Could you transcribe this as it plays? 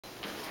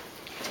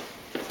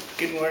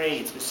Good morning,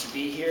 it's Mr.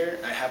 B here.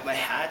 I have my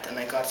hat and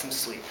I got some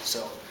sleep,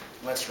 so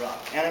let's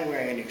rock. And I'm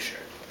wearing a new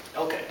shirt.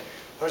 Okay,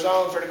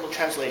 horizontal and vertical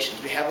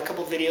translations. We have a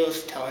couple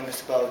videos telling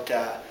us about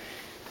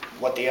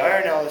what they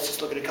are. Now let's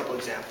just look at a couple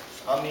examples.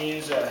 I'm going to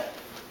use a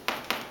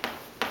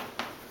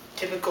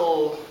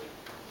typical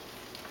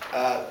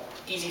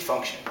easy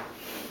function.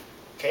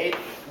 Okay,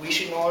 we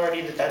should know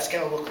already that that's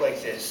going to look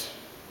like this.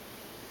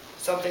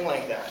 Something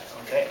like that,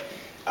 okay?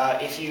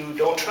 If you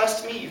don't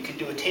trust me, you could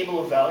do a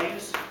table of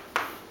values.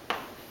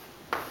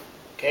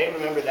 Okay,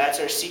 remember that's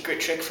our secret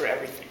trick for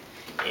everything,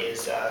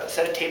 is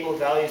set a table of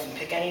values and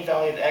pick any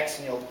value of x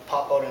and you'll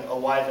pop out a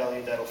y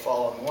value that'll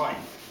fall on the line.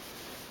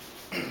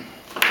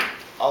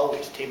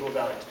 Always, table of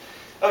values.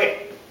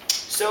 Okay,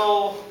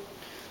 so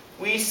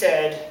we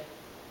said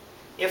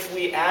if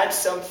we add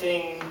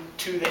something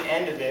to the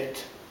end of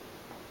it,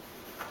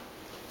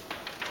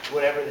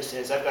 whatever this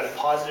is, I've got a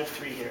positive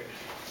 3 here.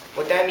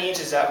 What that means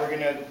is that we're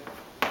going to,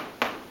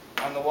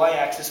 on the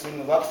y-axis, we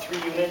move up 3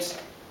 units.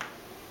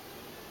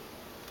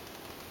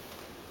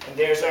 And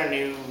there's our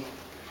new,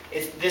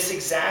 it's this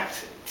exact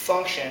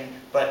function,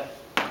 but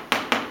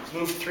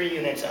move 3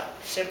 units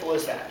up. Simple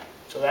as that.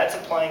 So that's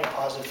applying a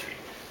positive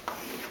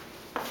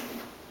 3.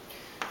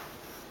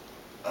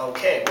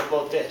 Okay, what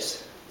about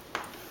this?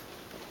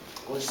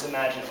 We'll just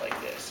imagine it like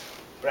this.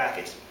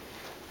 Brackets.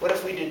 What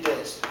if we did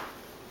this?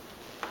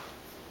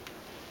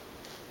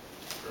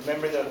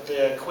 Remember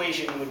the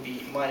equation would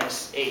be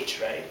minus h,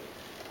 right?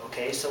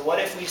 Okay, so what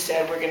if we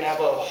said we're going to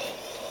have a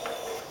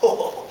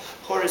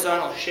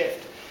horizontal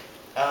shift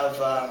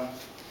of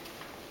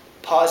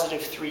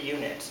positive 3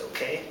 units,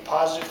 okay?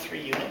 Positive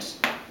 3 units.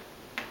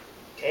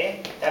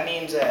 Okay, that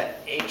means that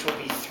h will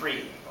be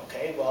 3,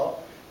 okay?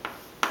 Well,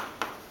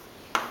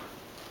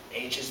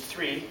 h is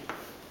 3.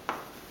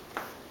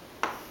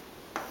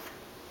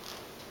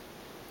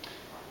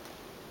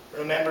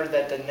 Remember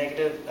that the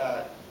negative,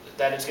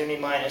 that it's going to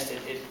be minus.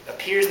 It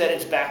appears that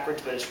it's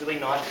backwards, but it's really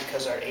not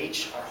because our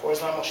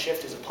horizontal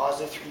shift is a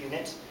positive 3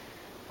 units.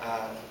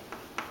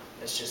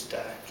 Let's just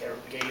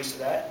get used to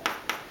that.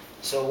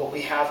 So what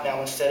we have now,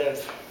 instead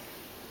of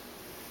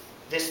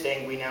this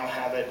thing, we now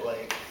have it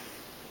like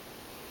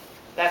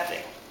that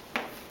thing.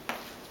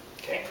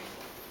 Okay?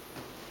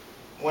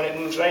 When it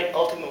moves right,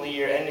 ultimately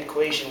your end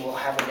equation will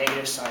have a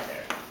negative sign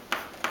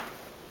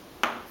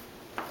there.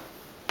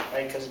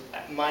 Right? Because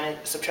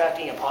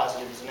subtracting a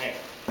positive is a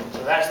negative.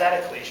 So that's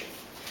that equation.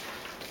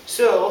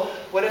 So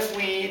what if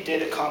we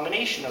did a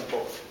combination of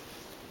both?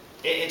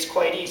 It's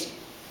quite easy.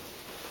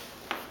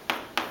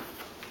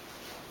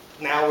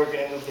 Now we're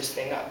going to move this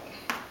thing up.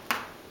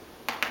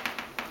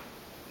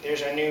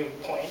 There's our new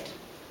point.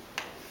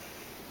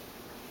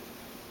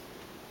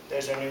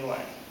 There's our new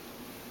line.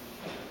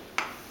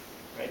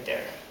 Right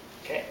there.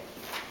 Okay?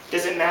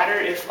 Does it matter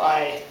if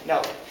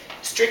no.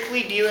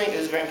 Strictly dealing,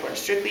 this is very important,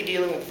 strictly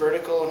dealing with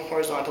vertical and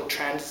horizontal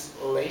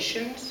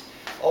translations,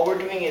 all we're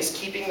doing is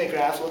keeping the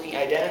graph looking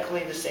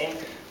identically the same.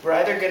 We're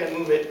either going to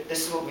move it,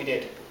 this is what we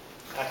did.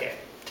 Okay,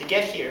 to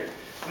get here,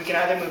 we can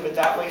either move it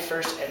that way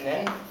first and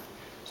then,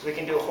 so we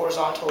can do a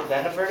horizontal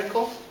then a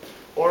vertical,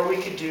 or we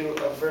could do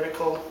a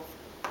vertical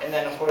and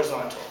then a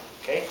horizontal,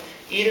 okay?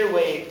 Either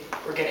way,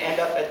 we're going to end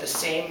up at the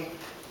same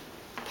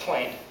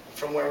point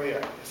from where we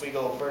are. If we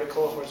go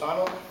vertical,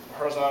 horizontal,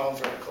 horizontal,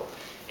 vertical.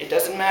 It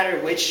doesn't matter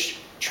which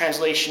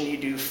translation you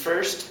do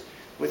first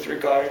with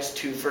regards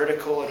to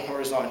vertical and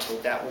horizontal,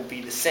 that will be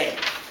the same.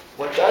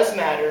 What does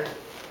matter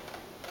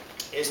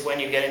is when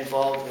you get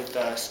involved with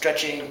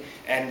stretching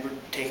and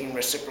taking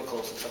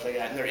reciprocals and stuff like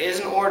that. And there is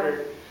an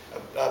order,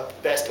 a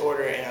best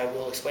order, and I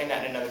will explain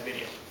that in another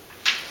video.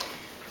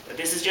 But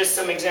this is just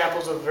some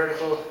examples of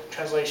vertical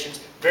translations.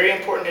 Very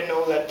important to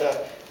know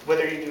that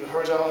whether you do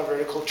horizontal or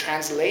vertical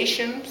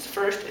translations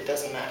first, it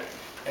doesn't matter.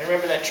 And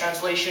remember that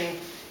translation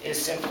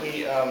is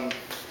simply,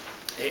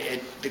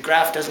 the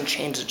graph doesn't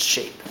change its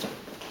shape.